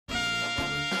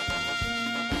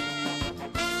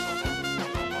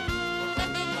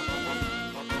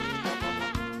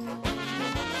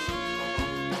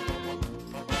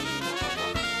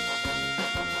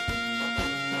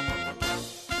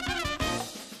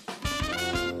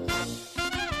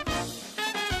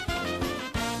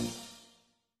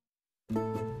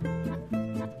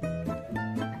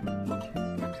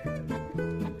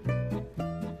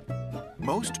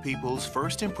Most people's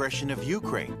first impression of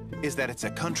Ukraine is that it's a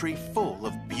country full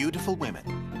of beautiful women.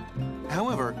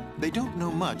 However, they don't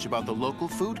know much about the local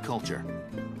food culture.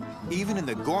 Even in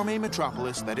the gourmet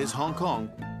metropolis that is Hong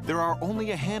Kong, there are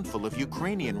only a handful of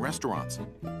Ukrainian restaurants.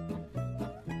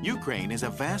 Ukraine is a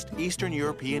vast Eastern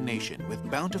European nation with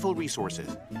bountiful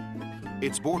resources.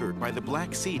 It's bordered by the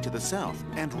Black Sea to the south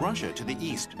and Russia to the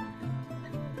east.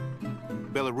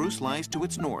 Belarus lies to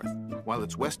its north, while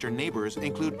its western neighbors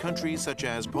include countries such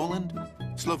as Poland,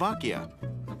 Slovakia,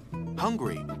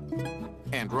 Hungary,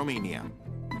 and Romania.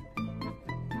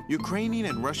 Ukrainian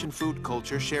and Russian food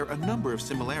culture share a number of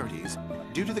similarities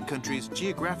due to the country's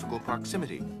geographical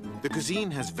proximity. The cuisine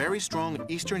has very strong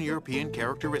Eastern European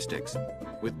characteristics,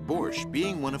 with borscht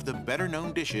being one of the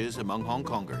better-known dishes among Hong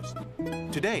Kongers.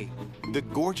 Today, the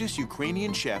gorgeous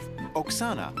Ukrainian chef,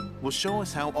 Oksana, will show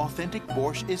us how authentic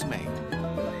borscht is made.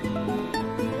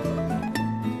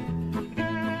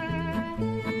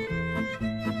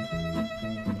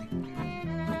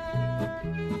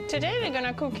 Today we're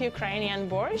gonna cook Ukrainian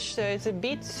borscht, so it's a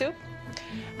beet soup.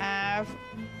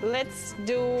 Let's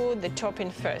do the chopping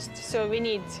first. So we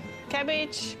need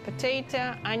cabbage, potato,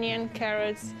 onion,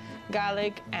 carrots,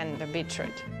 garlic, and the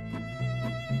beetroot.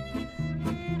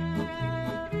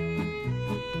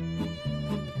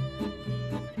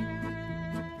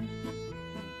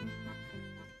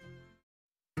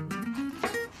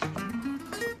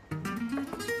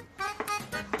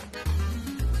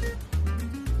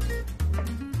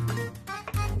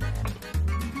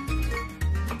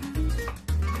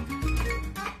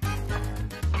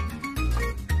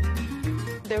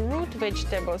 The root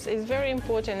vegetables is very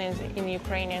important in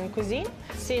Ukrainian cuisine,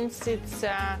 since it's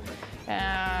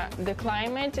the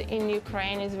climate in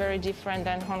Ukraine is very different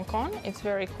than Hong Kong. It's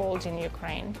very cold in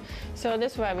Ukraine. So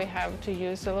that's why we have to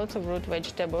use a lot of root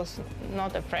vegetables,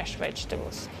 not the fresh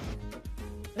vegetables.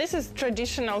 This is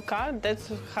traditional cut.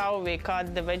 That's how we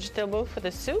cut the vegetable for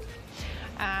the soup.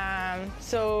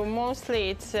 So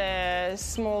mostly it's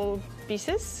small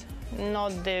pieces,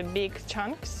 not the big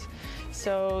chunks.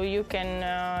 So you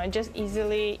can just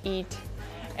easily eat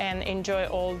and enjoy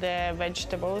all the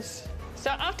vegetables.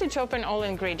 So after chopping all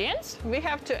ingredients, we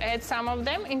have to add some of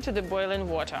them into the boiling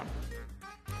water.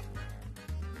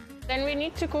 Then we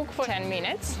need to cook for 10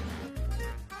 minutes.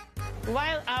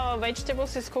 While our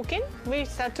vegetables is cooking, we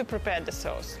start to prepare the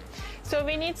sauce. So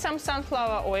we need some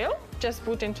sunflower oil, just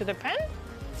put into the pan,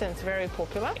 since it's very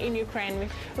popular. In Ukraine,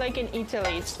 like in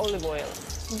Italy, it's olive oil.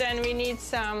 Then we need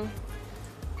some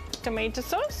tomato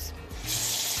sauce.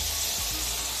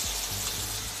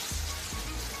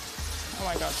 Oh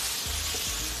my God.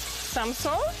 Some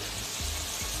salt,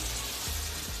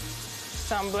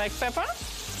 some black pepper,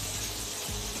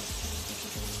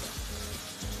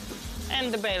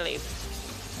 and the bay leaf.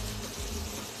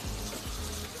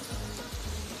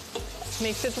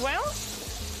 Mix it well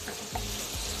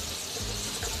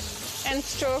and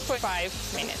stir for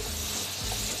 5 minutes.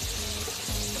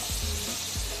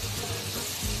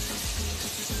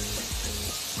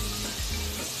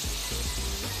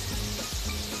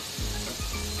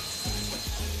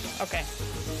 Okay.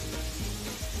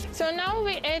 So now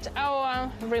we add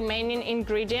our remaining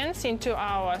ingredients into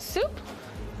our soup.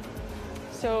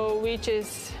 So which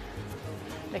is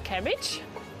the cabbage,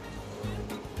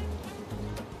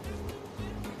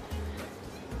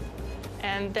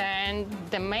 and then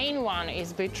the main one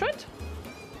is beetroot.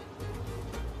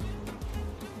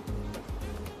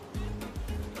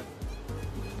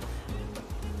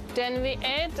 Then we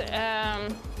add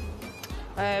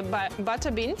butter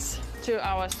beans to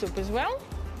our soup as well.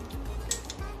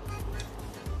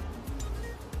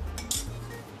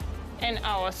 And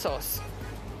our sauce.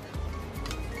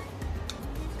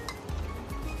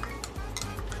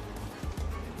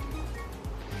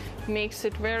 Mix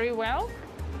it very well.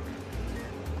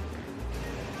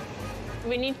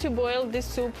 We need to boil this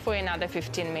soup for another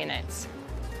 15 minutes.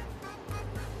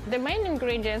 The main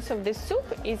ingredients of this soup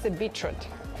is the beetroot.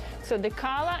 So the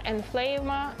color and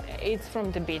flavor is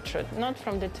from the beetroot, not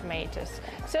from the tomatoes.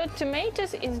 So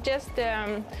tomatoes is just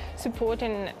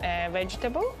supporting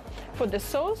vegetable for the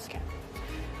sauce.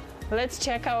 Let's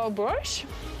check our borscht.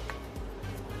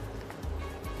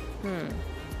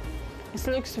 It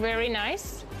looks very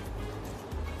nice,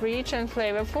 rich and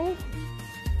flavorful.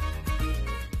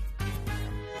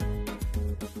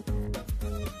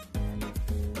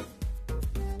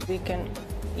 We can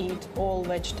eat all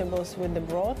vegetables with the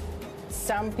broth.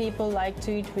 Some people like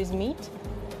to eat with meat,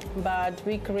 but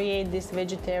we create this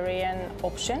vegetarian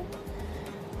option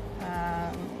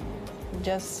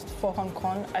just for Hong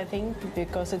Kong, I think,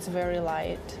 because it's very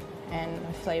light and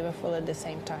flavorful at the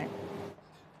same time.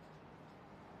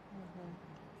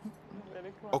 Very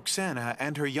Oksana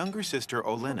and her younger sister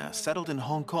Olena settled in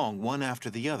Hong Kong one after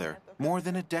the other more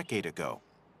than a decade ago.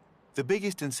 The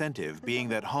biggest incentive being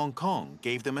that Hong Kong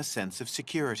gave them a sense of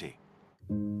security.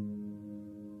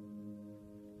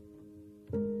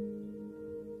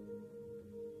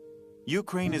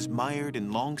 Ukraine is mired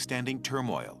in long-standing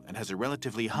turmoil and has a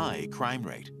relatively high crime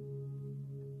rate.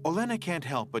 Olena can't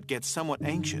help but get somewhat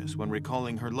anxious when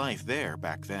recalling her life there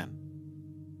back then.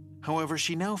 However,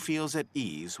 she now feels at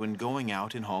ease when going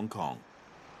out in Hong Kong.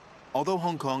 Although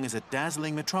Hong Kong is a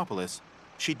dazzling metropolis,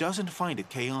 she doesn't find it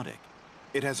chaotic.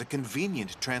 It has a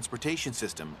convenient transportation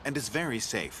system and is very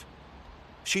safe.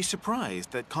 She's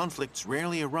surprised that conflicts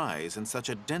rarely arise in such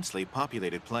a densely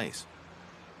populated place.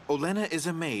 Olena is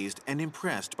amazed and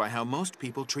impressed by how most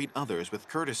people treat others with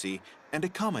courtesy and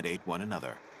accommodate one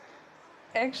another.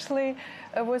 Actually,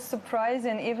 it was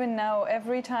surprising. Even now,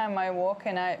 every time I walk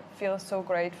and I feel so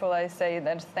grateful, I say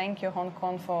that thank you, Hong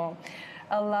Kong, for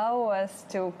allow us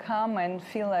to come and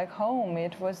feel like home.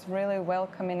 It was really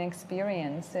welcoming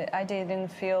experience. I didn't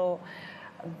feel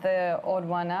the odd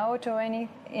one out or in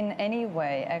any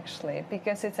way, actually,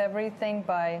 because it's everything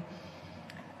by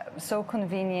so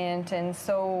convenient and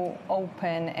so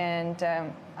open, and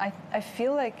I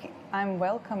feel like I'm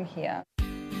welcome here.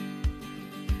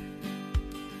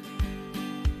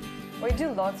 We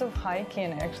do lots of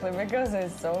hiking, actually, because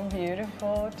it's so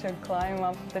beautiful to climb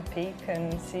up the peak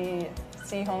and see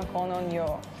Hong Kong on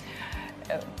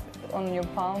your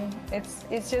palm.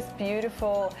 It's just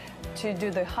beautiful to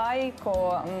do the hike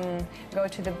or go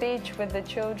to the beach with the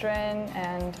children,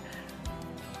 and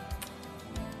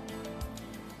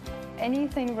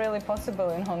anything really possible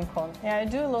in Hong Kong. Yeah, I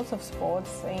do lots of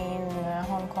sports in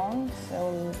Hong Kong,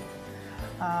 so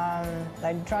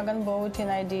like dragon boating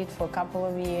I did for a couple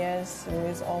of years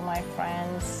with all my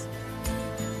friends.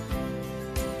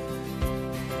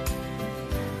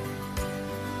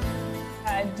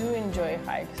 I do enjoy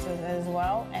hikes as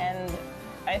well, and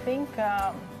I think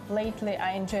lately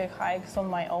I enjoy hikes on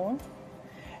my own.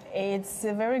 It's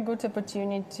a very good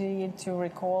opportunity to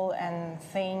recall and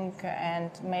think, and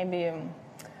maybe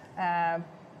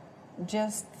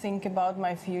just think about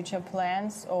my future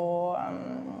plans, or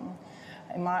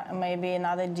maybe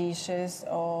another dishes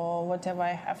or whatever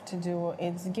I have to do.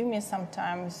 It's give me some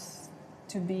time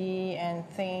to be and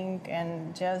think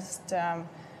and just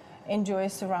enjoy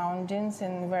surroundings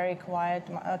in very quiet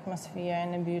atmosphere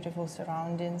and beautiful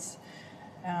surroundings.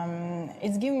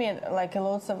 It's given me like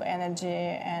lots of energy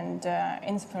and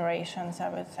inspirations, I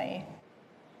would say.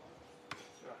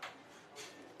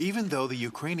 Even though the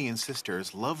Ukrainian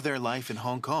sisters love their life in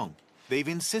Hong Kong, they've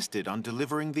insisted on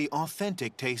delivering the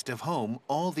authentic taste of home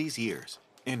all these years,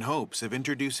 in hopes of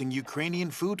introducing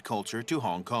Ukrainian food culture to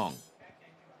Hong Kong.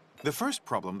 The first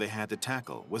problem they had to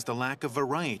tackle was the lack of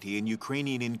variety in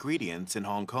Ukrainian ingredients in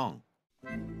Hong Kong.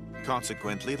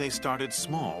 Consequently, they started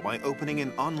small by opening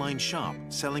an online shop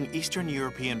selling Eastern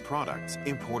European products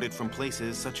imported from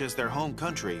places such as their home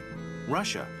country,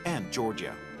 Russia and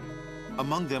Georgia.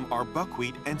 Among them are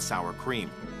buckwheat and sour cream,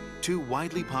 two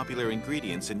widely popular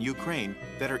ingredients in Ukraine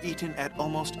that are eaten at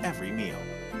almost every meal.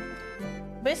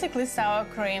 Basically, sour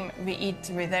cream we eat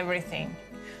with everything.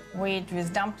 We eat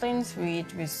with dumplings, we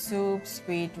eat with soups,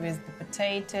 we eat with the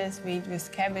potatoes, we eat with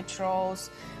cabbage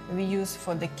rolls, we use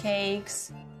for the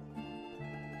cakes.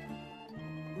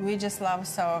 We just love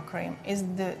sour cream.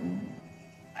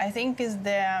 I think is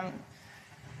the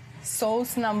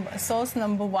sauce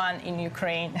number one in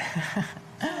Ukraine.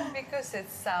 Because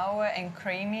it's sour and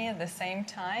creamy at the same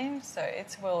time, so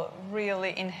it will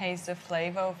really enhance the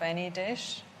flavor of any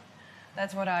dish.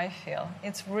 That's what I feel.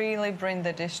 It's really bring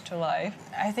the dish to life.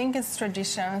 I think it's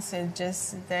traditions. It's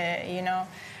just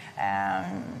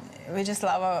we just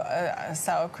love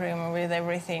sour cream with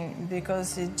everything,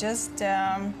 because it just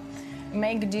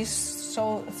make dish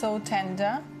so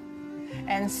tender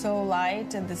and so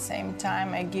light at the same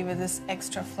time. I give it this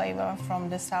extra flavor from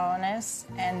the sourness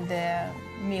and the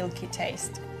milky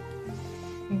taste.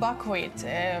 Buckwheat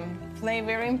play a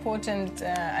very important,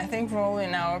 I think, role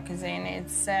in our cuisine.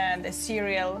 It's the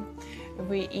cereal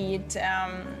we eat,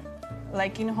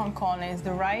 like in Hong Kong is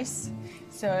the rice.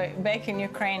 So back in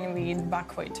Ukraine we eat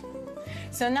buckwheat.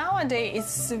 So nowadays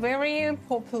it's very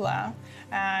popular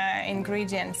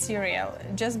ingredient cereal,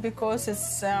 just because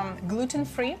it's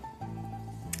gluten-free,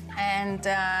 and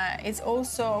it's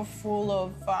also full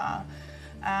of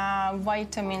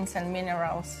vitamins and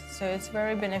minerals. So it's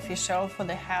very beneficial for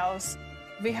the health.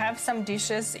 We have some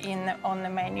dishes on the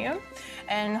menu,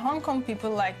 and Hong Kong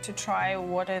people like to try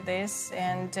what it is,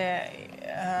 and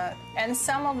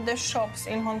some of the shops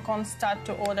in Hong Kong start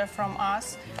to order from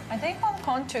us. I think Hong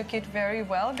Kong took it very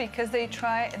well because they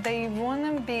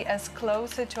want to be as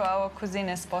closer to our cuisine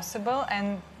as possible,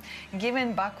 and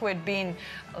given buckwheat being,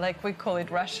 like we call it,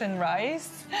 Russian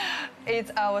rice,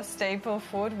 it's our staple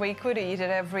food. We could eat it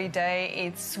every day.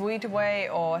 It's sweet way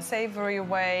or savory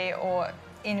way or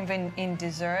even in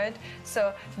dessert.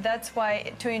 So that's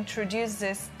why to introduce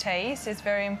this taste is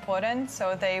very important,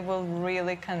 so they will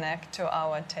really connect to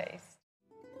our taste.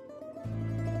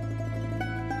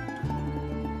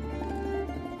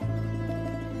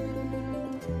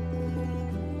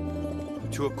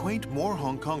 To acquaint more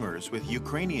Hong Kongers with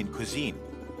Ukrainian cuisine,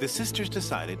 the sisters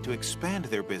decided to expand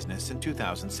their business in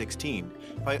 2016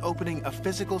 by opening a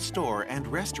physical store and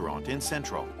restaurant in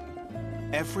Central.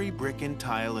 Every brick and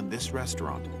tile in this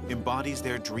restaurant embodies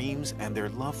their dreams and their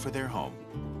love for their home,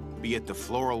 be it the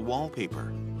floral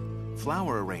wallpaper,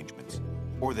 flower arrangements,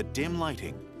 or the dim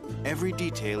lighting. Every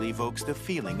detail evokes the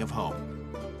feeling of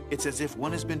home. It's as if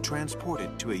one has been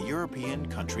transported to a European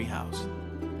country house.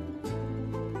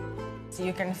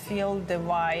 You can feel the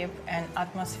vibe and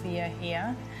atmosphere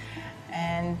here,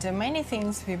 and many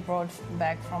things we brought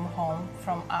back from home,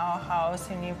 from our house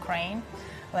in Ukraine,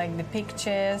 like the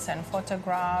pictures and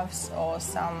photographs or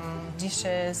some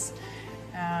dishes.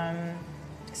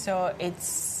 So it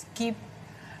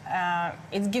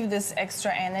gives this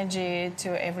extra energy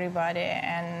to everybody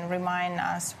and remind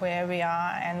us where we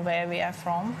are and where we are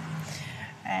from.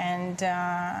 And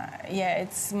yeah,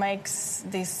 it makes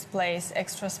this place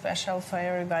extra special for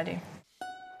everybody.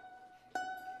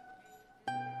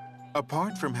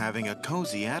 Apart from having a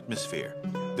cozy atmosphere,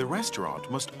 the restaurant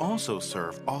must also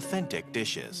serve authentic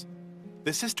dishes.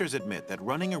 The sisters admit that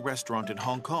running a restaurant in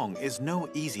Hong Kong is no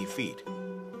easy feat.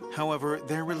 However,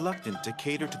 they're reluctant to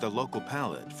cater to the local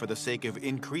palate for the sake of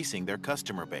increasing their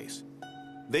customer base.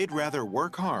 They'd rather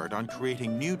work hard on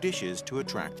creating new dishes to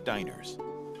attract diners.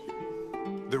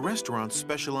 The restaurant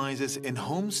specializes in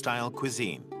home-style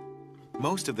cuisine.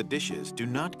 Most of the dishes do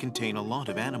not contain a lot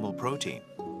of animal protein.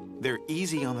 They're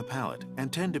easy on the palate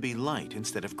and tend to be light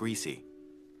instead of greasy.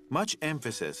 Much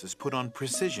emphasis is put on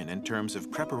precision in terms of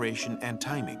preparation and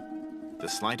timing. The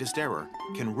slightest error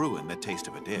can ruin the taste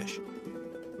of a dish.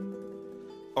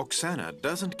 Oksana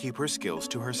doesn't keep her skills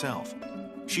to herself.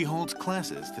 She holds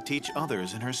classes to teach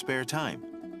others in her spare time,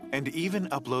 and even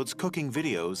uploads cooking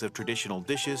videos of traditional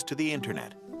dishes to the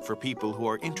internet for people who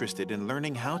are interested in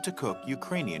learning how to cook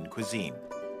Ukrainian cuisine.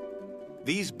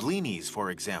 These blinis,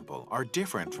 for example, are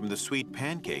different from the sweet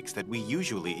pancakes that we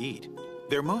usually eat.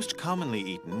 They're most commonly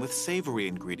eaten with savory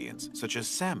ingredients, such as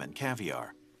salmon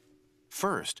caviar.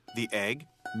 First, the egg,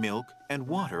 milk, and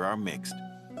water are mixed.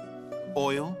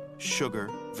 Oil, sugar,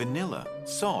 vanilla,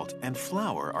 salt, and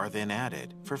flour are then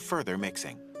added for further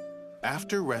mixing.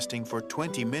 After resting for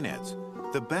 20 minutes,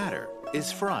 the batter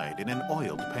is fried in an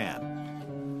oiled pan.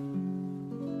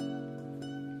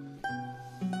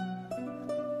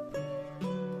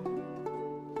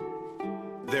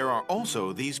 There are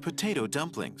also these potato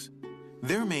dumplings.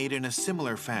 They're made in a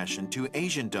similar fashion to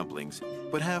Asian dumplings,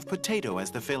 but have potato as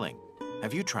the filling.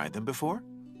 Have you tried them before?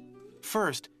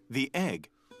 First, the egg,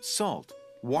 salt,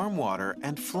 warm water,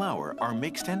 and flour are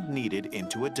mixed and kneaded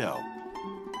into a dough.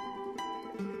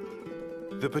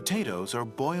 The potatoes are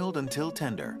boiled until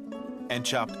tender, and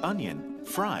chopped onion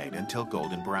fried until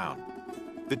golden brown.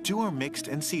 The two are mixed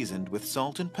and seasoned with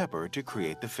salt and pepper to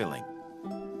create the filling.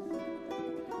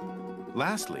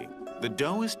 Lastly, the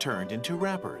dough is turned into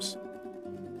wrappers,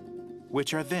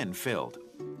 which are then filled.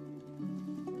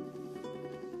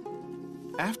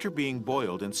 After being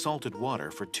boiled in salted water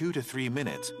for 2 to 3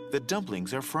 minutes, the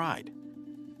dumplings are fried.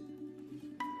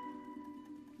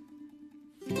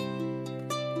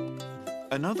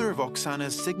 Another of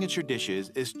Oksana's signature dishes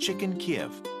is chicken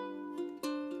Kiev.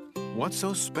 What's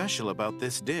so special about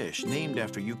this dish named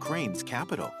after Ukraine's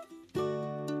capital?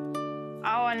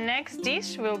 Our next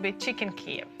dish will be chicken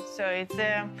Kiev. So it's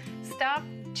a stuffed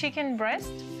chicken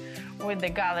breast with the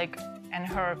garlic and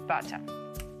herb butter.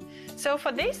 So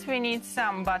for this we need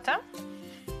some butter,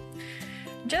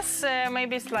 just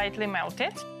maybe slightly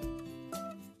melted.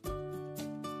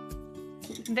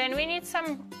 Then we need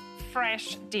some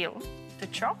fresh dill to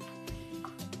chop.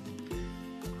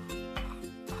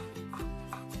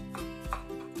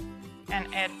 And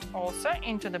add also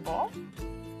into the bowl.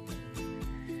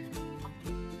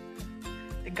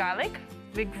 The garlic,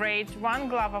 we grate 1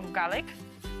 clove of garlic.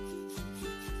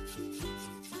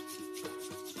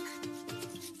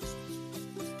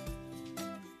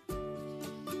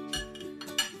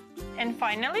 And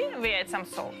finally, we add some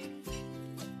salt.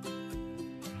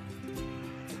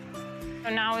 So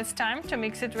now it's time to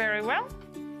mix it very well.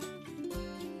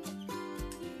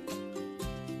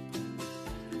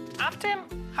 After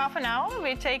half an hour,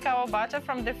 we take our butter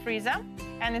from the freezer,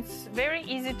 and it's very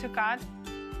easy to cut.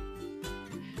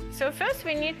 So first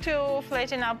we need to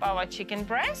flatten up our chicken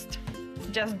breast,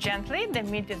 just gently. The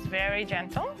meat is very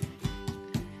gentle.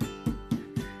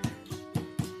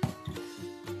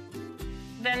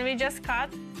 Then we just cut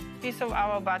a piece of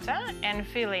our butter and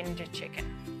fill in the chicken.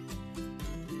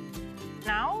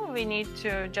 Now we need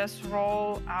to just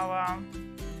roll our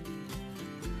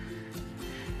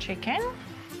chicken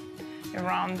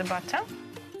around the butter.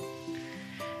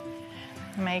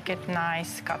 Make it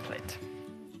nice cutlet.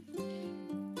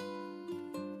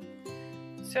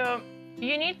 So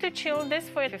you need to chill this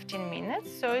for 15 minutes,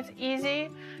 so it's easy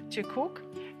to cook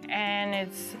and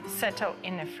it's settled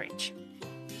in the fridge.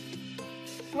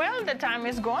 Well, the time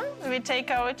is gone. We take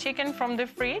our chicken from the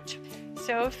fridge.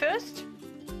 So first,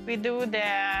 we do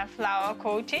the flour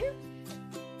coating.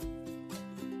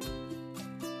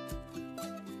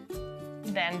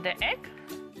 Then the egg.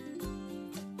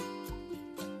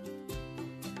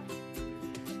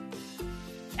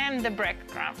 And the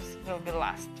breadcrumbs will be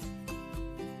last.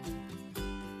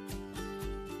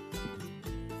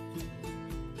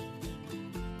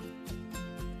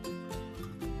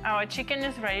 Our chicken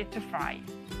is ready to fry.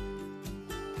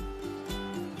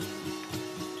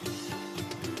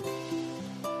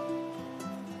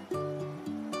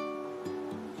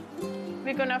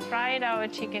 We're gonna fry our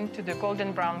chicken to the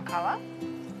golden brown color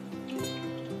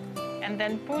and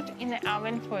then put in the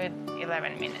oven for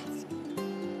 11 minutes.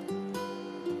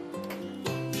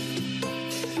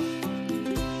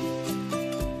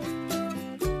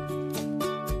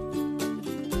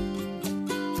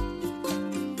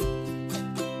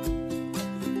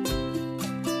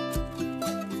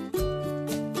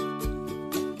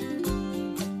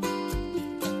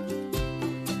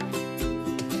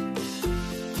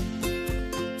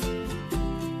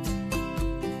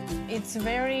 It's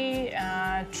very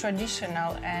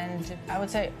traditional and I would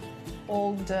say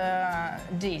old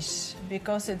dish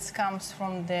because it comes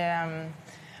from the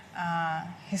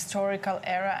historical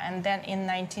era, and then in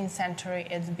 19th century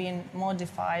it's been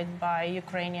modified by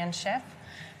Ukrainian chef.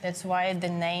 That's why the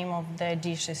name of the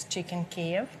dish is chicken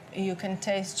Kiev. You can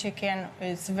taste chicken,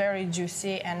 it's very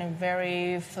juicy and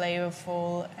very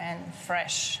flavorful and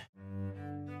fresh.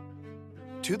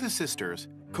 To the sisters,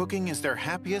 cooking is their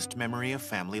happiest memory of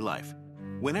family life.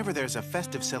 Whenever there's a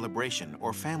festive celebration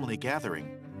or family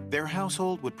gathering, their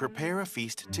household would prepare a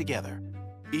feast together.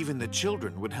 Even the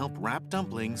children would help wrap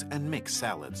dumplings and mix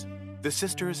salads. The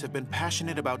sisters have been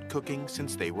passionate about cooking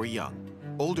since they were young.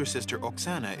 Older sister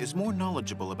Oksana is more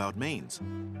knowledgeable about mains,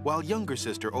 while younger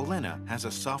sister Olena has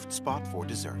a soft spot for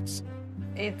desserts.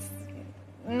 It's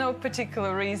no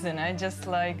particular reason. I just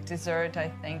like dessert, I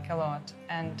think, a lot.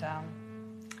 And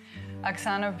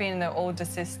Oksana, being the older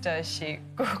sister, she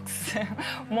cooks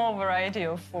more variety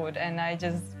of food, and I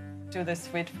just do the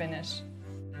sweet finish.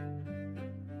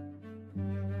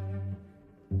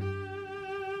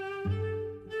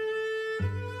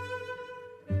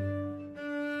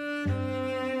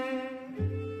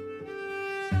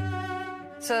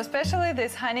 So especially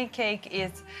this honey cake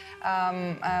is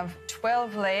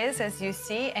 12 layers, as you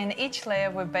see, and each layer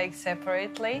we bake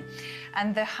separately.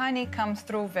 And the honey comes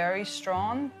through very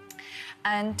strong.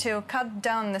 And to cut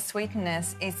down the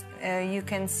sweetness, you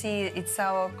can see it's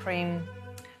sour cream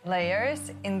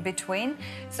layers in between.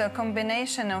 So a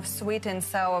combination of sweet and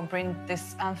sour brings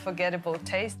this unforgettable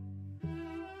taste.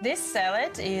 This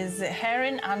salad is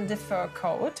herring under fur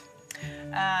coat.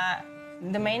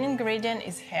 The main ingredient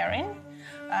is herring.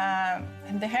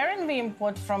 The herring we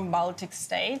import from Baltic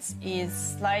states is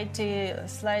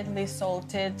slightly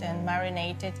salted and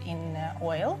marinated in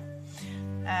oil.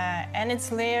 And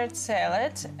it's layered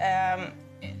salad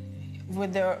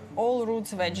with the all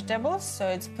roots vegetables, so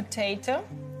it's potato,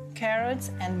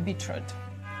 carrots, and beetroot.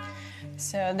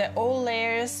 So the all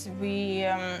layers we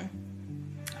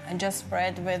just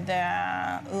spread with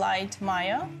light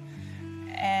mayo,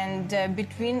 and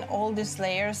between all these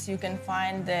layers you can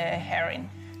find the herring.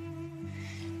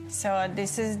 So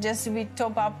this is just we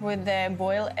top up with the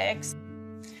boiled eggs.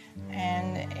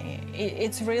 And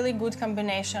it's really good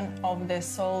combination of the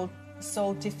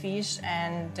salty fish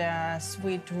and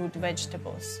sweet root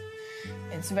vegetables.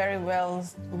 It's very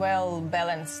well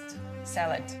balanced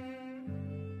salad.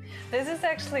 This is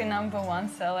actually #1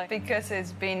 salad because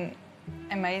it's been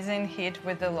amazing hit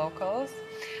with the locals,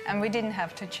 and we didn't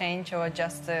have to change or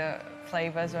adjust the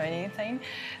flavors or anything.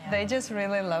 They just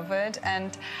really love it, and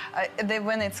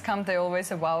when it's come, they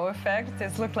always a wow effect.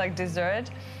 It looks like dessert,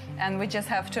 and we just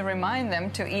have to remind them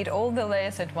to eat all the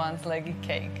layers at once like a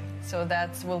cake. So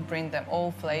that will bring them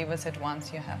all flavors at once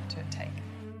you have to take.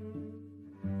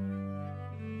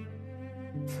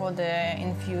 For the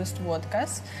infused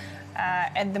vodkas,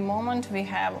 at the moment we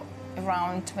have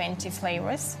around 20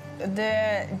 flavors.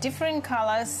 The different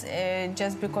colors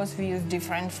just because we use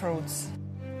different fruits.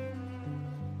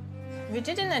 We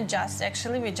didn't adjust,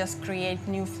 actually, we just create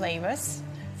new flavors.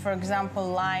 For example,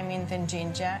 lime, mint and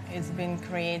ginger is been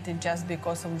created just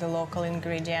because of the local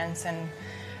ingredients, and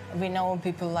we know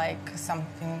people like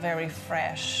something very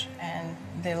fresh and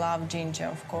they love ginger,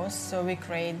 of course, so we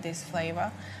create this flavor.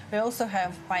 We also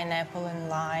have pineapple and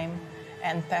lime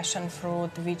and passion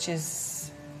fruit, which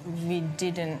is we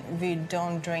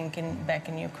don't drink back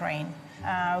in Ukraine,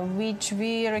 which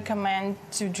we recommend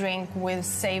to drink with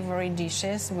savory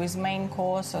dishes, with main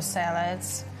course or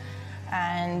salads.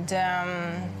 And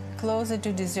closer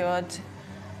to dessert,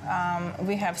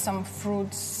 we have some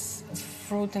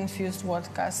fruit-infused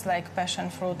vodkas like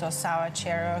passion fruit or sour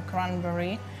cherry or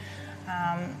cranberry.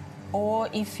 Or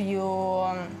if you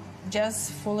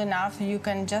just full enough, you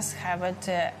can just have it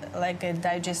like a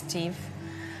digestive.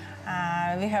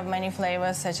 We have many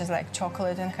flavors such as like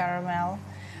chocolate and caramel,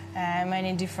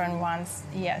 many different ones.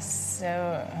 Yes,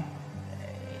 so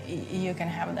you can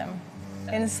have them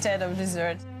instead of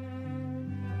dessert.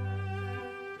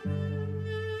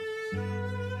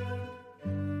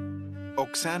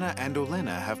 Oksana and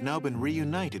Olena have now been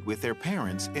reunited with their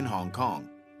parents in Hong Kong.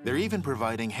 They're even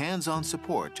providing hands-on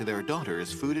support to their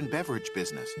daughter's food and beverage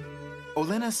business.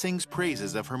 Olena sings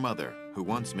praises of her mother, who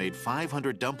once made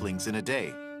 500 dumplings in a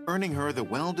day, earning her the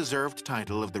well-deserved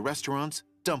title of the restaurant's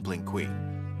Dumpling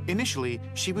Queen. Initially,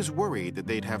 she was worried that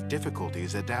they'd have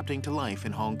difficulties adapting to life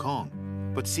in Hong Kong.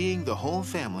 But seeing the whole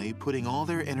family putting all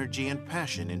their energy and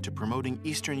passion into promoting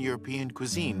Eastern European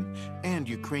cuisine and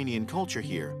Ukrainian culture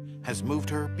here has moved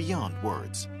her beyond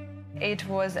words. It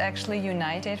was actually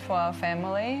united for our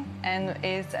family, and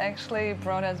it's actually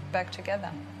brought us back together,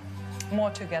 more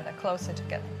together, closer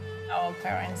together. Our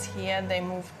parents here, they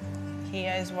moved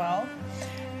here as well,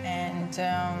 and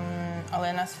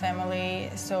Olena's family,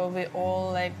 so we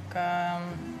all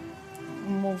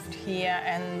moved here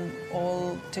and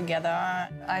all together.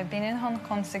 I've been in Hong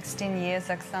Kong 16 years,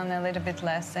 Oksana a little bit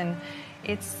less, and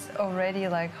it's already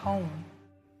like home.